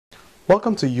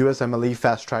Welcome to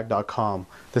USMLEFasttrack.com.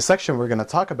 The section we're going to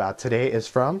talk about today is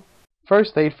from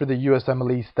First Aid for the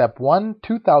USMLE Step 1,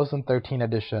 2013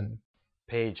 edition.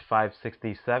 Page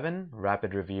 567,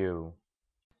 Rapid Review.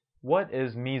 What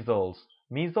is measles?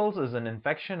 Measles is an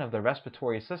infection of the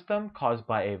respiratory system caused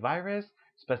by a virus,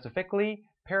 specifically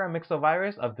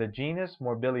paramyxovirus of the genus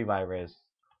morbillivirus.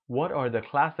 What are the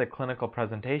classic clinical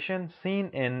presentations seen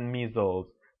in measles?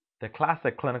 The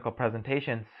classic clinical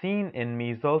presentation seen in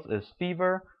measles is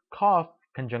fever, cough,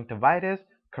 conjunctivitis,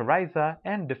 coryza,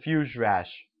 and diffuse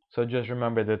rash. So just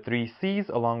remember the 3 C's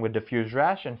along with diffuse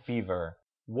rash and fever.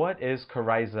 What is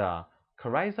coryza?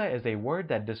 Coryza is a word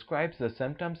that describes the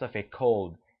symptoms of a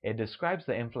cold. It describes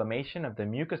the inflammation of the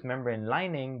mucous membrane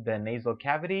lining the nasal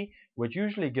cavity, which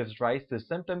usually gives rise to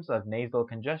symptoms of nasal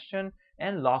congestion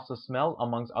and loss of smell,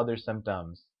 amongst other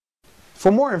symptoms.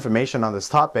 For more information on this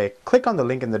topic, click on the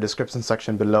link in the description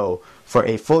section below. For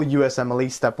a full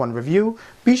USMLE Step 1 review,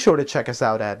 be sure to check us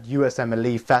out at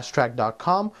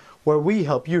USMLEFasttrack.com, where we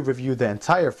help you review the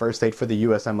entire first aid for the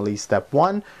USMLE Step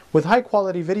 1 with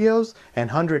high-quality videos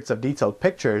and hundreds of detailed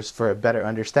pictures for a better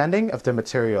understanding of the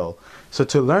material. So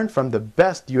to learn from the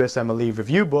best USMLE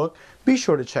review book, be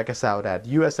sure to check us out at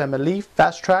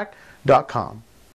USMLEFasttrack.com.